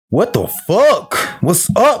What the fuck? What's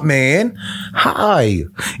up, man? Hi,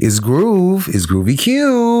 it's Groove. It's Groovy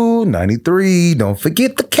Q 93. Don't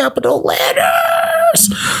forget the capital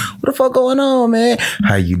letters. What the fuck going on, man?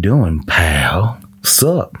 How you doing, pal? What's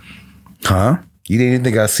up? Huh? You didn't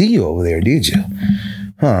think I see you over there, did you?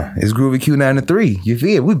 Huh? It's Groovy Q93. You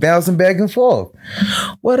feel? We bouncing back and forth.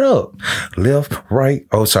 What up? Left, right.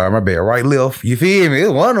 Oh, sorry, my bad. Right, left. You feel me?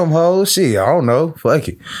 It's one of them hoes. Shit, I don't know. Fuck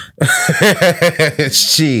it.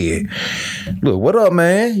 Shit. Look, what up,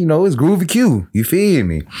 man? You know, it's Groovy Q. You feel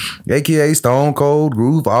me? AKA Stone Cold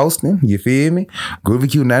Groove Austin. You feel me? Groovy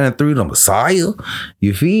Q93, the Messiah.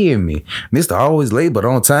 You feel me? Mr. Always late, but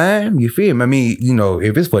on time. You feel me? I mean, you know,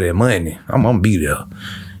 if it's for that money, I'm gonna be there.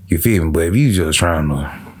 You feel me? But if you just trying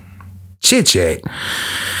to chit chat,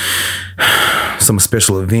 some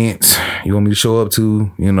special events you want me to show up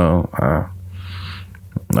to, you know,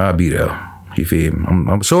 I'll be there. You feel me?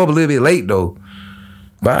 I'm show up a little bit late though,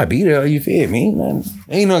 but I'll be there. You feel me?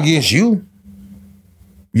 Ain't nothing against you.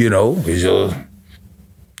 You know, it's just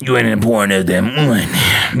you ain't important as that money.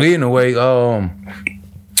 But anyway,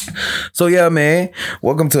 so yeah, man,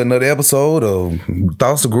 welcome to another episode of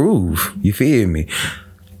Thoughts of Groove. You feel me?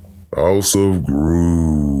 House of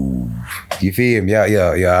Groove. You feel me?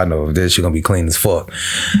 Yeah, I know. That shit gonna be clean as fuck.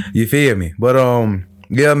 You feel me? But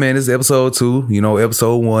yeah, man, this is episode 2. You know,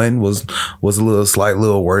 episode 1 was a slight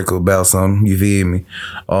little work about something. You feel me?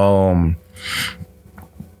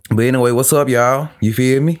 But anyway, what's up, y'all? You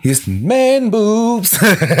feel me? It's man boobs.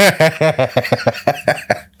 I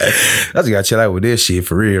just gotta chill out with this shit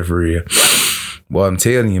for real. Boy, I'm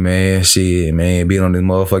telling you, man, shit, man, being on this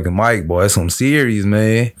motherfucking mic, boy, it's some serious,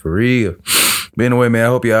 man, for real. But anyway, man, I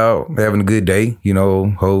hope y'all having a good day. You know,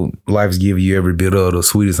 hope life's giving you every bit of the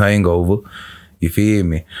sweetest hangover. You feel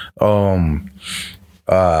me?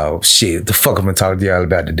 Shit, the fuck I'm gonna talk to y'all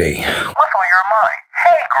about today. What's on your mind?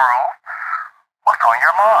 Hey, Groove, what's on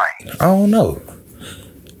your mind? I don't know.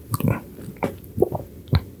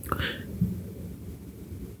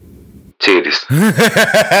 Titties.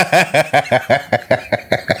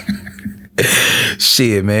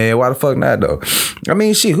 Shit, man. Why the fuck not, though? I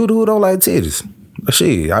mean, shit, who don't like titties?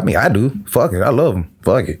 Shit, I mean, I do. Fuck it. I love them.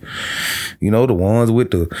 Fuck it. You know, the ones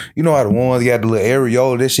with the, you know how the ones got the little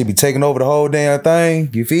areola, that shit be taking over the whole damn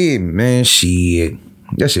thing? You feel me? Man, shit.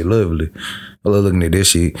 That shit lovely. I love looking at this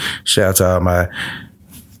shit. Shout out to all my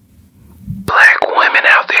Black women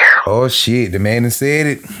out there. Oh, shit. The man that said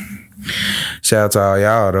it. Shout out to all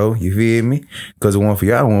y'all, though. You feel me? Because the one for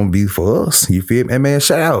y'all won't be for us. You feel me? And man,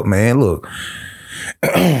 shout out, man. Look.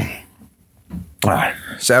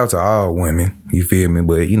 Shout out to all women. You feel me?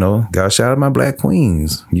 But, you know, gotta shout out my black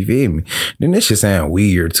queens. You feel me? Then that shit sound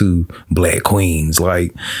weird, too. Black queens.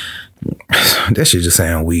 Like, that shit just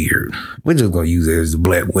sound weird. We're just gonna use it as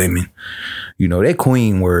black women. You know, that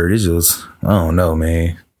queen word is just, I don't know,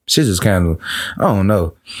 man. Shit just kind of, I don't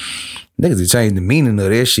know. Niggas have changed the meaning of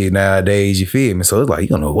that shit nowadays, you feel me? So it's like, you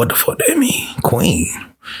don't know what the fuck that mean. Queen.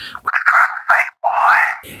 What you trying to say,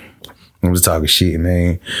 boy? I'm just talking shit,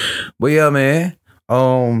 man. But yeah, man.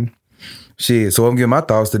 Shit. So I'm giving my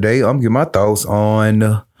thoughts today. I'm giving my thoughts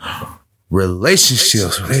on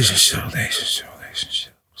relationships.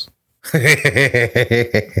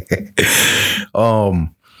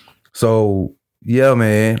 So yeah,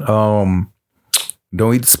 man.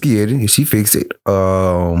 Don't eat the spaghetti if she fix it.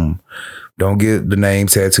 Don't get the name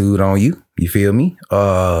tattooed on you. You feel me?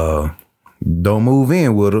 Don't move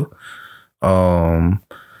in with her.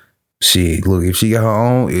 Shit, look, if she got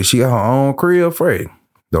her own crib, Fred,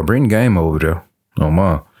 don't bring the game over there. Oh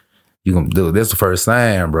my. You gonna do that's the first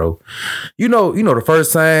sign, bro. You know the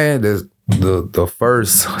first sign, that's the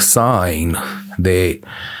first sign that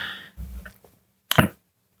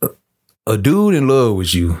a dude in love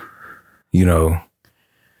with you, you know.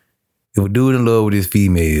 If a dude in love with his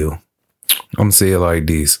female, I'm gonna say it like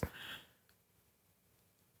this.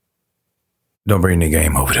 Don't bring the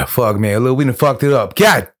game over there. Fuck, man. Look, we done fucked it up.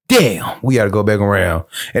 God damn. We gotta go back around.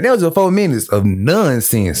 And that was a 4 minutes of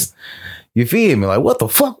nonsense. You feel me? Like, what the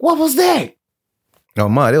fuck? What was that? Oh,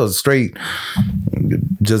 my, that was straight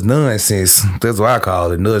just nonsense. That's what I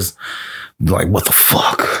call it. Nuts. Like, what the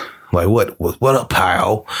fuck? Like, what up,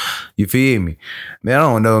 pal? You feel me? Man, I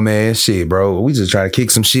don't know, man. Shit, bro. We just try to kick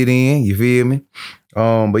some shit in. You feel me?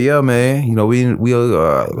 But yeah, man. You know, we on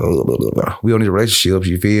these relationships.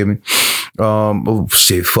 You feel me? Oh,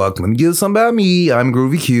 shit, fuck. Let me give you something about me. I'm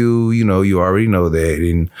Groovy Q. You know, you already know that.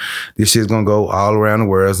 And this shit's gonna go all around the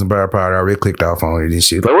world. Somebody probably already clicked off on it and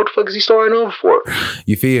shit. Like, what the fuck is he starting over for?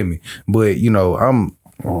 You feel me? But, you know, I'm...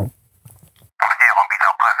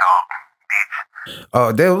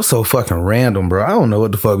 Oh, that was so fucking random, bro. I don't know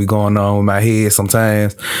what the fuck be going on with my head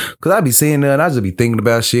sometimes. Cause I be sitting there and I just be thinking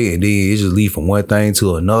about shit and then it just lead from one thing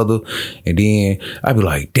to another. And then I be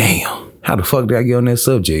like, damn, how the fuck did I get on that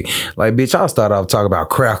subject? Like, bitch, I'll start off talking about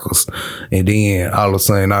crackers. And then all of a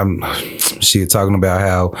sudden I'm shit talking about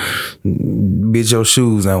how, bitch, your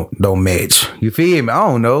shoes don't match. You feel me? I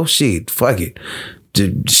don't know. Shit, fuck it.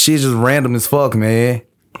 Shit just random as fuck, man.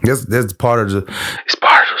 That's part of it's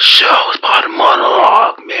part of the show. It's part of the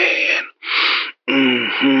monologue,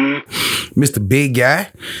 man. Mr. Big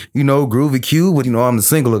Guy, you know, Groovy Q, but you know, I'm the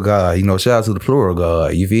singular guy. You know, shout out to the plural guy.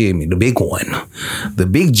 You feel me? The big one. The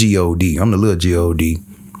big G-O-D. I'm the little G-O-D.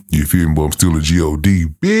 You feel me? But I'm still a G-O-D,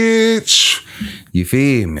 bitch. You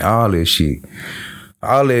feel me? All that shit.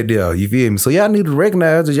 All that there. You feel me? So y'all need to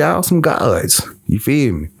recognize that y'all some gods. You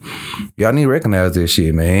feel me? Y'all need to recognize that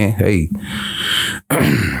shit, man. Hey.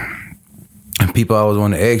 People always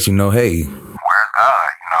want to ask, you know, hey. Where's God?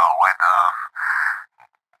 You know, what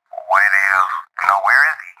it is, you know, where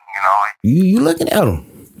is he? You know, You looking at him.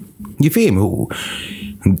 You feel me?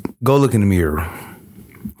 Go look in the mirror.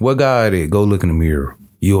 What God is? Go look in the mirror.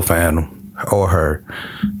 You'll find him. Or her.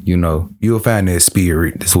 You know, you'll find that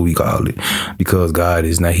spirit. That's what we call it. Because God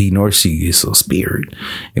is not he nor she. It's a spirit.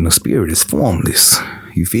 And a spirit is formless.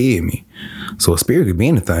 You feel me? So a spirit could be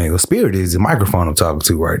anything. A spirit is the microphone I'm talking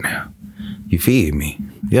to right now. You feel me?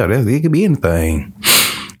 Yeah, it could be anything.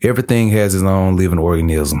 Everything has its own living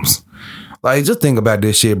organisms. Like, just think about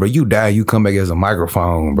this shit, bro. You die, you come back as a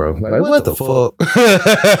microphone, bro. Like what the fuck?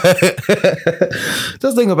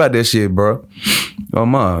 Just think about this shit, bro. Oh,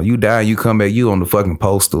 man, you die, you come back, you on the fucking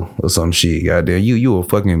postal or some shit. Goddamn, you a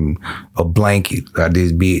fucking a blanket out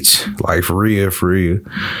this bitch. Like, for real, for real.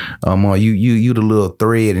 You the little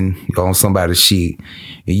thread on somebody's shit.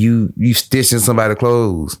 And you stitching somebody's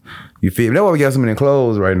clothes. You feel me? That's why we got so many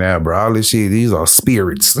clothes right now, bro. All this shit, these are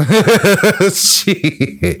spirits.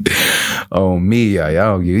 Shit. On me, y'all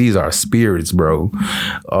don't get, these are spirits, bro.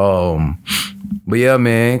 But yeah,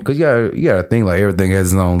 man, cause you gotta think like everything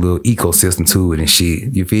has its own little ecosystem to it and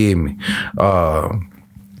shit. You feel me?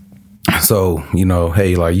 So, you know,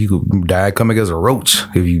 hey, like you could die coming as a roach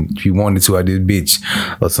if you wanted to out this bitch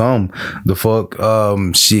or something. The fuck,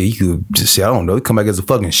 shit, you could just say, I don't know, come back as a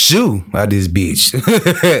fucking shoe out this bitch.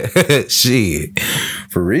 Shit.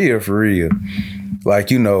 For real.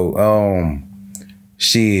 Like, you know,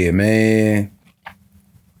 shit, man.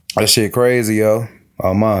 That shit crazy, yo.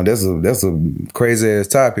 Oh man, that's a crazy ass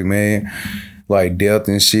topic, man. Like death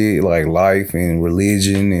and shit, like life and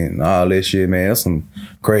religion and all that shit, man. That's some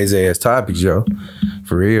crazy ass topics, yo.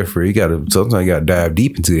 For real. Sometimes you gotta dive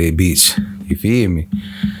deep into that bitch. You feel me?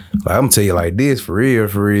 Like, I'm gonna tell you like this, for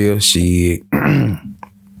real. Shit.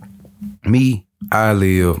 Me, I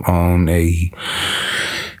live on the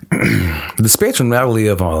spectrum that I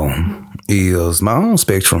live on is my own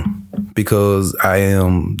spectrum because I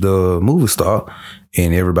am the movie star.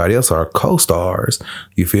 And everybody else are co-stars.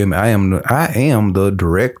 You feel me? I am the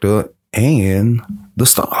director and the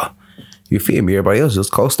star. You feel me? Everybody else just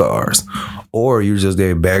co-stars. Or you're just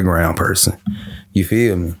their background person. You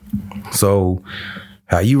feel me? So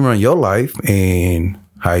how you run your life and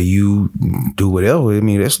how you do whatever, I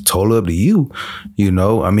mean, that's totally up to you. You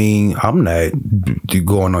know, I mean, I'm not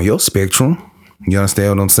going on your spectrum. You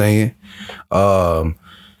understand what I'm saying?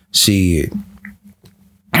 Shit.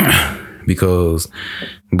 Because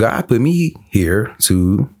God put me here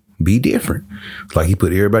to be different. Like he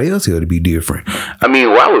put everybody else here to be different. I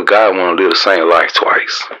mean, why would God want to live the same life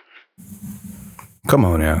twice? Come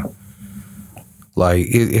on now. Like,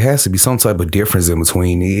 it has to be some type of difference in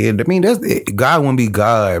between it. I mean, God wouldn't be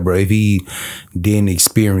God, bro, if he didn't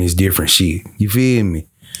experience different shit. You feel me?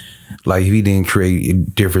 Like, if he didn't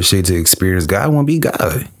create different shit to experience, God wouldn't be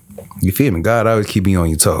God. You feel me? God always keep you on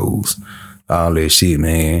your toes. All that shit,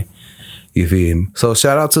 man. You feel me? So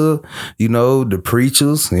shout out to, you know, the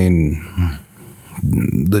preachers and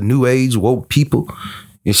the new age woke people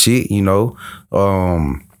and shit, you know.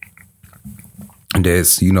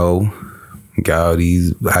 That's, you know, got all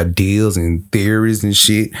these ideas and theories and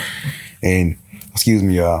shit. And excuse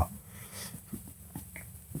me, y'all.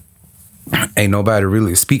 Ain't nobody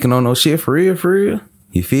really speaking on no shit for real.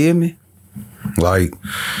 You feel me? Like,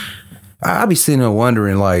 I be sitting there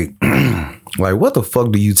wondering, like, like, what the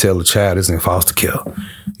fuck do you tell a child that's in foster care?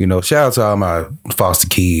 You know, shout out to all my foster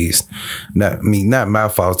kids. Not my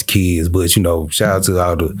foster kids, but, you know, shout out to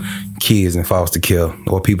all the kids in foster care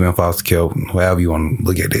or people in foster care, however you want to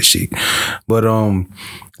look at that shit. But,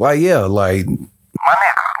 like, yeah, like, my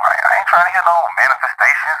nigga, like, I ain't trying to hear no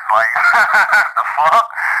manifestations. Like, the fuck?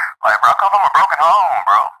 Like, bro, I come from a broken home,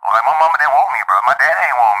 bro. Like, my mama didn't want me, bro. My dad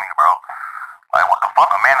ain't want me, bro. Like, what the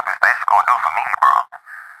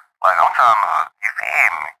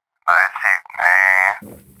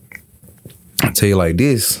tell you like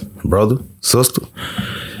this, brother, sister.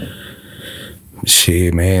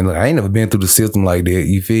 Shit, man. Look, I ain't never been through the system like that.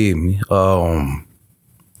 You feel me?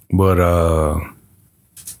 But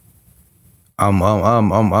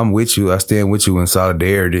I'm with you. I stand with you in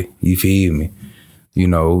solidarity. You feel me? You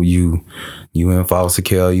know, you in foster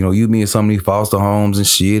care. You know, you be in so many foster homes and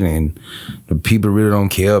shit, and the people really don't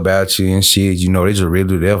care about you and shit. You know, they just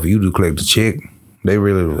really there for you to collect the check. They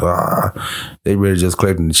really just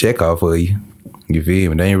collecting the check off of you. You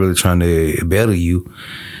feel me? They ain't really trying to better you.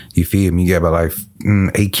 You feel me? You got about like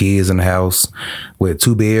 8 kids in the house with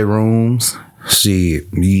 2 bedrooms. Shit,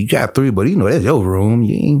 you got 3, but you know that's your room.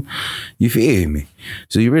 You feel me?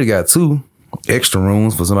 So you really got 2 extra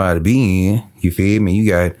rooms for somebody to be in. You feel me? You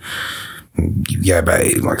got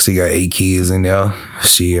about, like I say, you got 8 kids in there.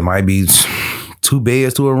 Shit, it might be 2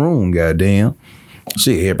 beds to a room. Goddamn.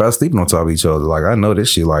 Shit, everybody sleeping on top of each other. Like, I know this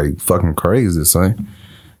shit like fucking crazy, son.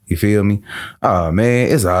 You feel me? Oh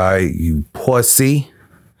man, it's alright, you pussy.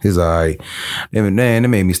 It's alright. Man, that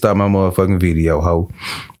made me stop my motherfucking video, ho.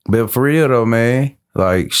 But for real though, man,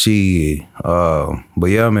 like shit. But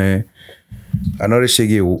yeah, man, I know this shit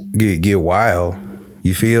get wild.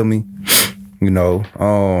 You feel me? You know,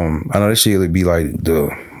 I know this shit would be like the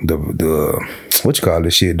what you call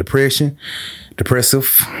this shit?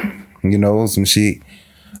 Depressive. You know, some shit.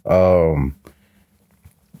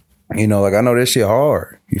 You know, like I know that shit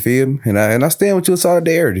hard. You feel me? And I stand with you in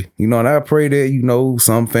solidarity. You know, and I pray that, you know,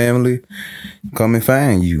 some family come and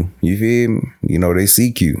find you. You feel me? You know, they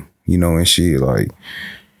seek you, you know, and shit. Like,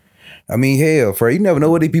 I mean, hell, Fred, you never know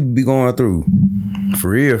what these people be going through.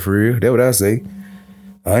 For real. That's what I say.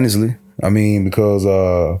 Honestly. I mean, because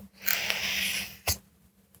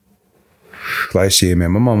like shit,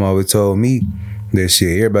 man, my mom always told me that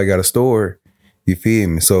shit, everybody got a story. You feel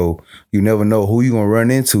me? So you never know who you gonna run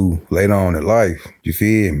into later on in life. You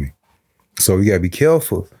feel me? So you gotta be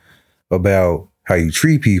careful about how you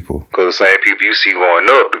treat people. Cause the same people you see going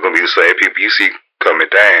up, they're gonna be the same people you see coming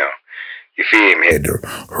down. You feel me? Had to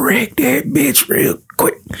wreck that bitch real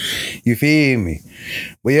quick. You feel me?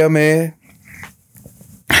 But yeah, man.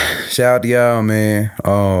 Shout out to y'all, man.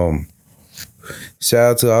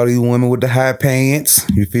 Shout out to all these women with the high pants.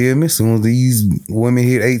 You feel me? As soon as these women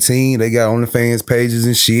hit 18, they got OnlyFans pages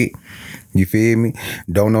and shit. You feel me?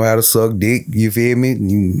 Don't know how to suck dick. You feel me?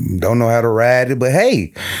 You don't know how to ride it. But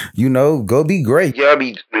hey, you know, go be great. Y'all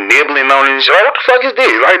be nibbling on it and shit. What the fuck is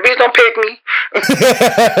this? Like, bitch, don't pick me.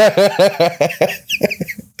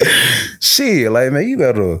 Shit, like, man, you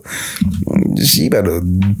better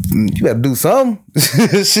do something.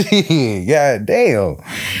 Shit, god damn.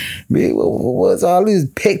 Man, what's all this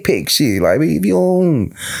peck shit? Like, if you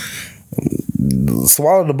don't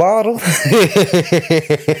swallow the bottle,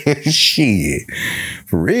 shit,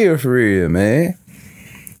 for real, man.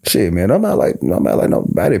 Shit, man, I'm not like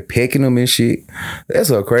nobody pecking them and shit. That's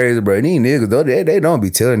so crazy, bro. These niggas, though, they don't be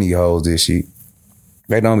telling these hoes this shit.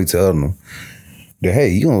 They don't be telling them that, hey,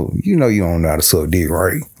 you know you don't know how to suck dick,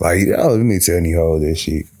 right? Like, oh, let me tell these hoes that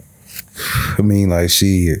shit. I mean, like,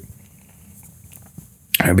 shit.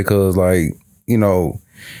 And because, like, you know,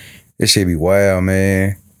 this shit be wild,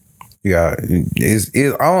 man. Yeah,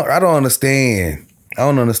 I don't understand. I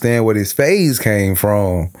don't understand where this phase came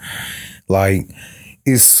from. Like,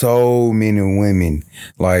 it's so many women,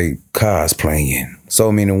 like, cosplaying.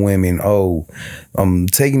 So many women, oh, I'm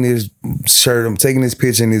taking this shirt, I'm taking this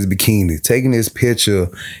picture in this bikini, taking this picture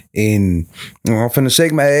in, I'm finna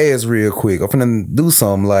shake my ass real quick. I'm finna do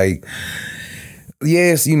something like,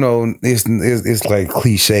 yes, you know, it's like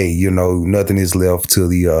cliche, you know, nothing is left to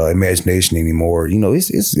the imagination anymore. You know, it's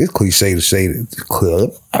cliche to say that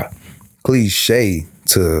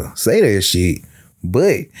shit,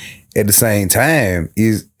 but at the same time,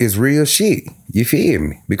 it's real shit. You feel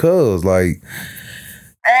me? Because, like,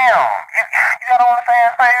 Damn, you got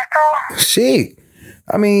OnlyFans page too? shit.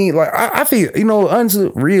 I mean, like, I feel, you know,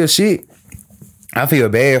 honestly, real shit. I feel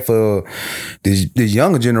bad for this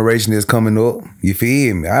younger generation that's coming up. You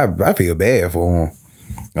feel me? I feel bad for them,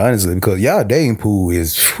 honestly, because y'all dating pool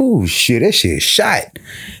is, shit, that shit shot.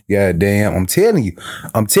 God damn, I'm telling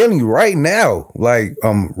you right now, like,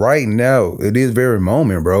 right now, at this very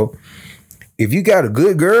moment, bro. If you got a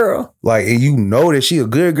good girl, like, and you know that she a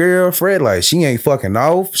good girlfriend, like, she ain't fucking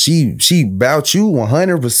off, she bout you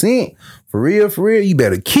 100%, for real, you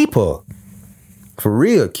better keep her. For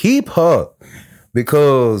real, keep her.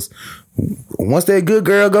 Because once that good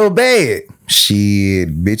girl go bad, shit,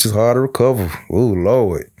 bitch is hard to recover. Oh,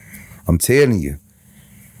 Lord. I'm telling you.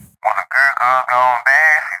 When a good girl gone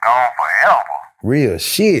bad, she gone forever. Real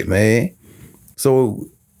shit, man. So,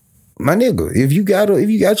 my nigga, if you got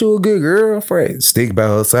you a good girlfriend, stick by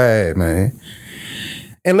her side, man.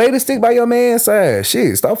 And lady, stick by your man's side.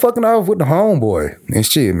 Shit, stop fucking off with the homeboy and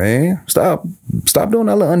shit, man. Stop doing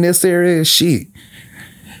all the unnecessary ass shit.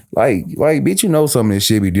 Like, bitch, you know some of this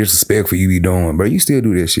shit be disrespectful you be doing, bro. You still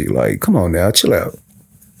do this shit. Like, come on now, chill out.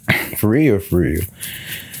 For real.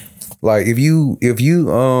 Like, if you got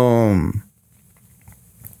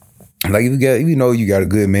a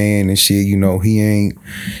good man and shit, you know, he ain't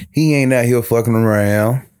out here fucking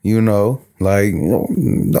around, you know. Like, you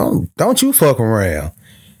know, don't you fuck around.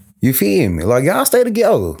 You feel me? Like, y'all stay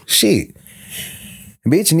together. Shit.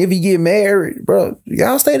 Bitch, and if you get married, bro,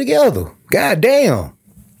 y'all stay together. God damn.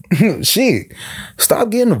 Shit. Stop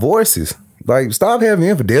getting divorces. Like, stop having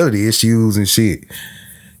infidelity issues and shit.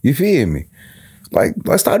 You feel me? Like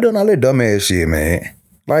stop doing all that dumbass shit, man.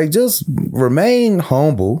 Like, just remain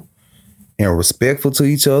humble and respectful to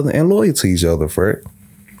each other and loyal to each other, Fred.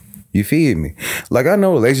 You feel me? Like, I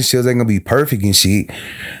know relationships ain't gonna be perfect and shit,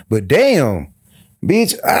 but damn,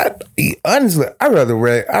 bitch, I'd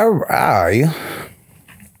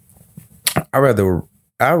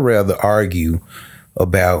rather argue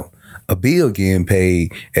about a bill getting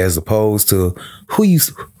paid as opposed to who dick you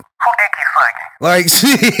sucking. Like,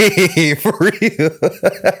 shit, for real.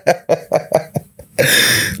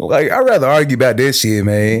 Like, I'd rather argue about that shit,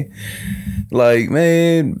 man. Like,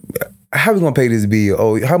 man, how we gonna pay this bill?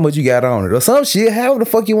 Oh, how much you got on it? Or some shit, however the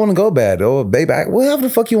fuck you want to go about it. Or, baby, whatever the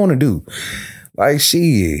fuck you want to do. Like,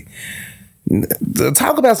 shit.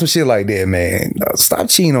 Talk about some shit like that, man. Stop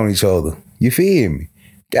cheating on each other. You feel me?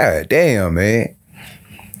 God damn, man.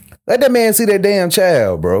 Let that man see that damn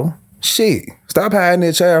child, bro. Shit. Stop hiding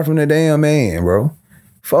that child from that damn man, bro.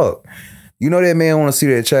 Fuck. You know that man want to see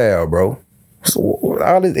that child, bro. So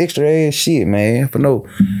all this extra ass shit, man. For no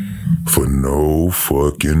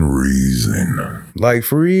fucking reason. Like,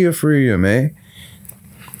 for real, man.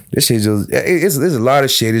 This shit just, it's a lot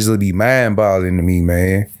of shit. It's just be mind-boggling to me,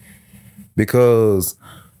 man. Because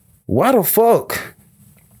why the fuck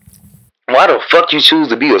you choose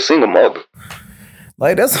to be a single mother?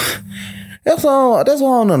 Like, that's what I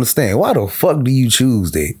don't understand. Why the fuck do you choose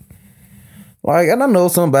that? Like, and I know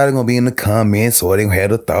somebody gonna be in the comments or they gonna have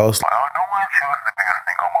the thoughts like, No one chooses to be a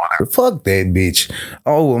single mother. fuck that bitch.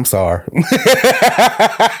 Oh, I'm sorry.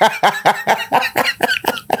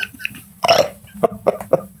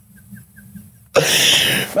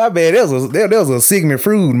 My bad. That was a Sigmund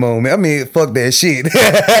Freud moment. I mean, fuck that shit.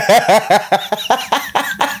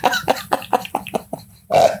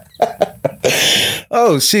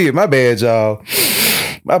 Oh shit, my bad, y'all.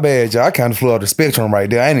 I kind of flew off the spectrum right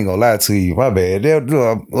there. I ain't even gonna lie to you. My bad.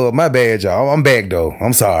 My bad, y'all. I'm back though.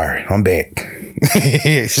 I'm sorry. I'm back.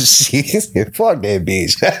 Shit, fuck that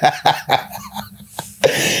bitch.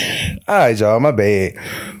 All right, y'all. My bad.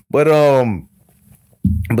 But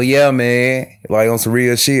yeah, man. Like, on some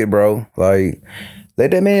real shit, bro. Like,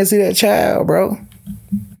 let that man see that child, bro.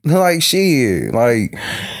 Like, shit. Like,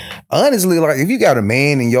 honestly, like, if you got a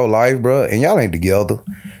man in your life, bro, and y'all ain't together,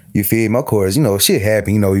 you feel me? Of course, you know, shit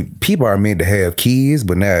happen. You know, people are meant to have kids,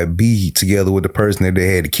 but not be together with the person that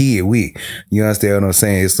they had the kid with. You understand what I'm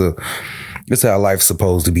saying? It's how life's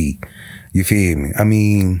supposed to be. You feel me? I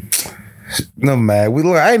mean, never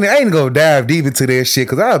mind. I ain't gonna dive deep into that shit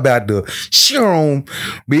because I'm about to shoom.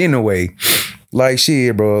 But anyway, like,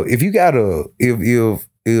 shit, bro. If you got if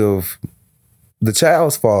the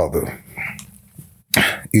child's father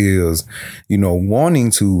is, you know, wanting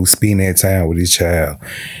to spend that time with his child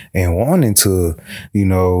and wanting to, you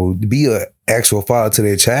know, be an actual father to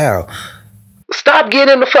their child, stop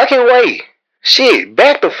getting in the fucking way. Shit,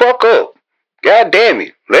 back the fuck up. God damn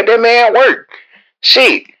it. Let that man work.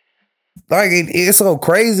 Shit. Like, it's so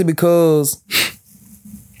crazy because,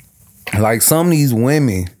 like, some of these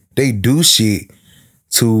women, they do shit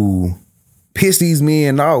to piss these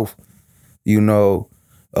men off, you know,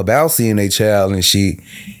 about seeing their child and shit.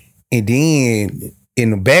 And then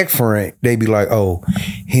in the back front, they be like, oh,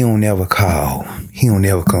 he don't never call. He don't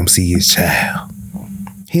never come see his child.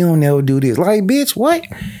 He don't never do this. Like, bitch, what?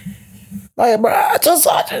 Like, bro,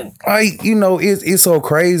 like, you know, it's so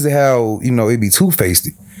crazy how, you know, it be two-faced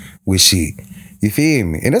with shit. You feel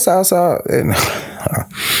me? And that's how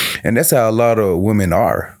and that's how a lot of women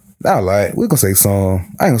are. Not like, we gonna say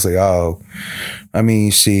some. I ain't gonna say all. I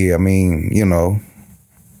mean, shit. I mean, you know,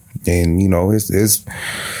 and you know, it's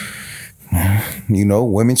you know,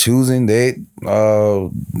 women choosing that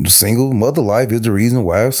single mother life is the reason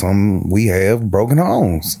why we have broken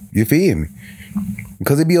homes. You feel me?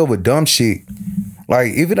 Because it be over dumb shit.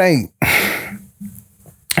 Like, if it ain't.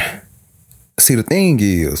 See, the thing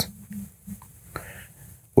is,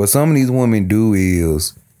 what some of these women do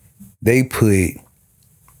is they put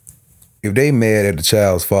if they mad at the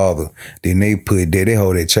child's father, then they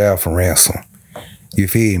hold that child for ransom. You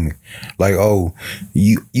feel me? Like, oh,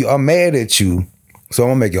 I'm mad at you, so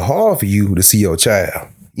I'm gonna make it hard for you to see your child.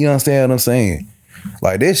 You understand what I'm saying?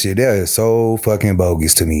 Like, that shit, that is so fucking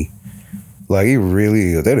bogus to me. Like, it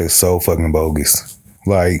really is. That is so fucking bogus.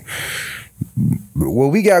 Like, what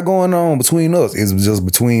we got going on between us is just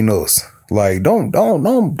between us. Like, don't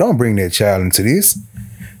bring that child into this.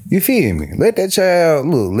 You feel me? Let that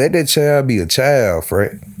child be a child,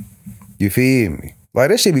 Fred. You feel me? Like,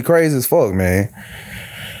 that shit be crazy as fuck, man.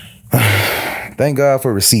 Thank God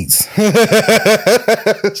for receipts.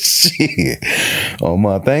 Shit. Oh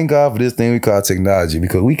my, thank God for this thing we call technology,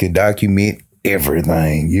 because we can document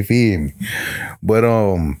everything. You feel me? But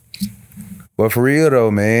for real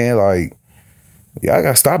though, man, like, y'all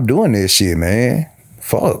gotta stop doing this shit, man.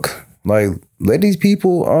 Fuck. Like, let these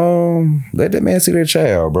people, let that man see their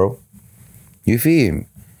child, bro. You feel me?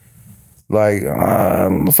 Like,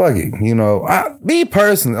 fuck it. You know, me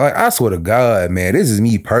personally, like, I swear to God, man, this is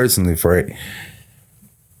me personally, Fred.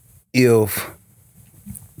 If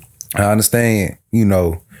I understand, you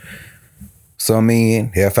know, some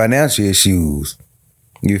men have financial issues.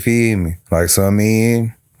 You feel me? Like, some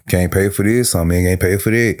men can't pay for this, some men can't pay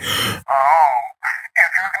for that. Oh, if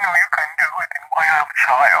you knew you couldn't do it, then why have a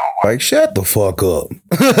child? Like, shut the fuck up.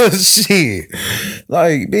 Shit.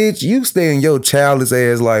 Like, bitch, you stay in your childless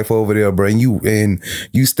ass life over there, bro, and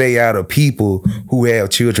you stay out of people who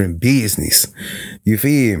have children business. You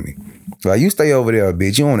feel me? Like, you stay over there,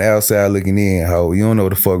 bitch. You on the outside looking in, ho. You don't know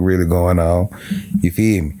what the fuck really going on. You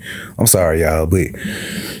feel me? I'm sorry, y'all, but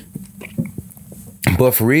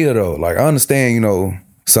for real though, like, I understand, you know,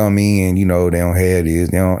 some men, you know, they don't have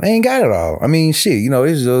this, they ain't got it all. I mean, shit, you know,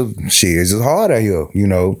 it's just hard out here, you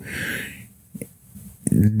know.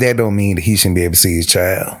 That don't mean that he shouldn't be able to see his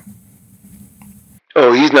child.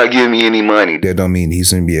 Oh, he's not giving me any money. That don't mean that he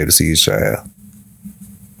shouldn't be able to see his child.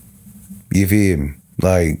 You feel me?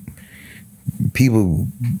 Like, people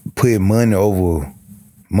put money over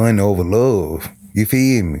love. You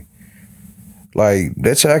feel me? Like,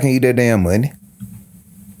 that child can eat that damn money.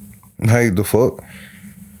 Like, the fuck?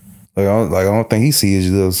 Like, I don't think he sees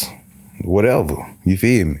just whatever. You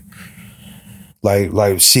feel me?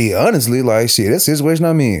 Like shit, honestly, like, shit, that's the situation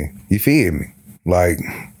I'm in. You feel me? Like,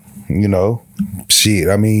 you know, shit,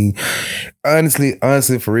 I mean, honestly,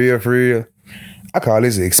 for real, I call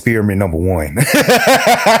this experiment number 1.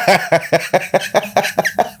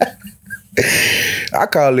 I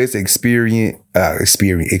call this experiment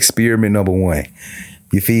number 1.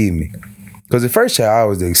 You feel me? Because the first child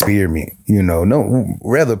was the experiment. You know,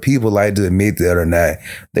 whether people like to admit that or not,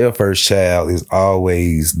 their first child is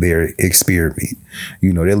always their experiment.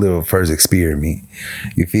 You know, their little first experiment.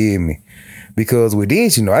 You feel me? Because with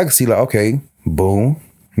this, you know, I can see like, okay, boom,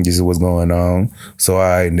 this is what's going on. So, all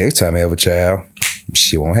right, next time I have a child,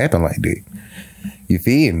 shit won't happen like that. You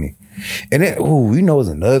feel me? And then, you know, it's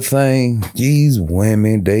another thing. These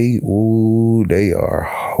women, they want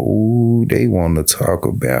to talk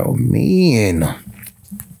about men.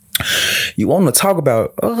 You want to talk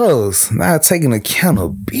about us not taking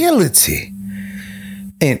accountability.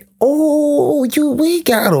 And, we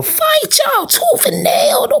gotta fight y'all tooth and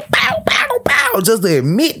nail. Pow, pow, pow. Just to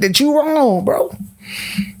admit that you wrong, bro.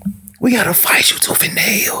 We gotta fight you tooth and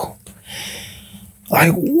nail.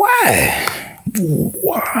 Like, why?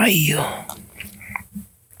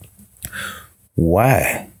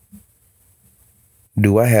 Why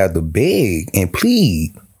do I have to beg and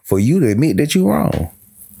plead for you to admit that you're wrong?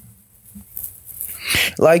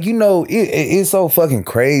 Like, you know, it's so fucking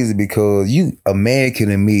crazy because a man can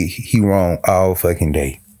admit he wrong all fucking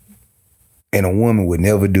day, and a woman would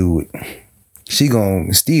never do it. She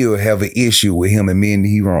gonna still have an issue with him admitting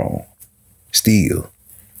he wrong. Still.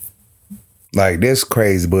 Like, that's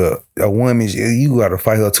crazy, but a woman, you gotta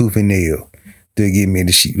fight her tooth and nail to admit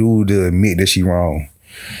that she wrong.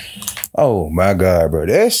 Oh my God, bro.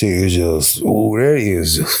 That shit is that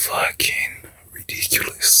is just fucking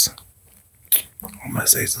ridiculous. I'm gonna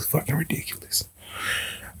say it's just fucking ridiculous.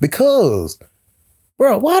 Because,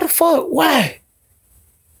 bro, why the fuck? Why?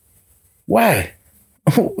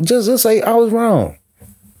 Just say I was wrong.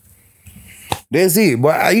 That's it.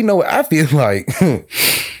 But you know what? I feel like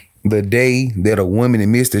the day that a woman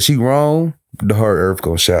admits that she wrong, the whole earth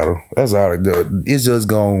gonna shatter. That's all it does. It's just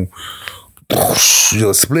gonna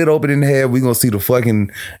just split open in half. We gonna see the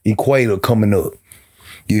fucking equator coming up.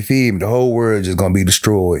 You feel me? The whole world just gonna be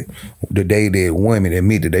destroyed the day that women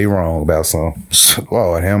admit that they wrong about something.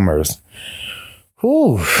 Lord have mercy.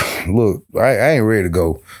 Whew. Look, I ain't ready to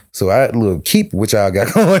go. So keep what y'all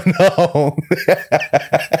got going on.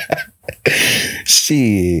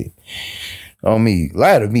 Shit. On me.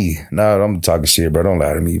 Lie to me. No, I'm talking shit, bro. Don't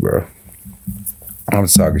lie to me, bro. I'm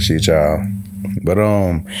just talking shit, y'all.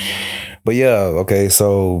 But yeah, okay,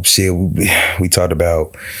 so shit, we talked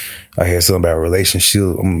about, I heard something about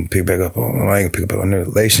relationships. I'm gonna pick back up on, I ain't gonna pick up on the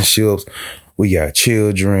relationships. We got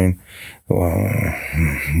children,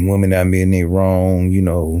 women that been in wrong, you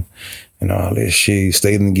know, and all that shit,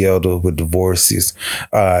 staying together with divorces.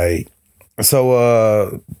 All right.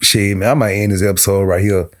 So, shit, man, I might end this episode right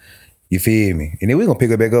here. You feel me? And then we're gonna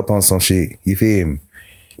pick it back up on some shit. You feel me?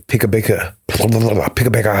 Pick it back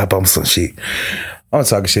up on some shit. I'm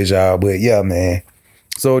talking shit, y'all, but yeah, man.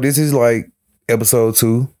 So this is like episode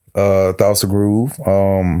 2, Thoughts of Groove.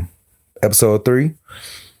 Episode 3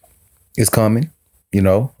 is coming, you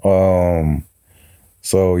know.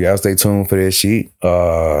 So y'all stay tuned for that shit.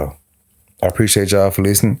 I appreciate y'all for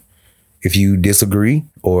listening. If you disagree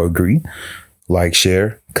or agree, like,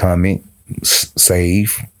 share, comment,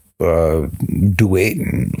 save, do it,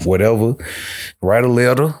 and whatever. Write a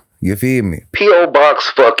letter. You feel me? P.O.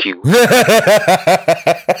 Box, fuck you.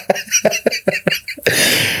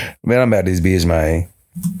 Man, I'm out this bitch, man.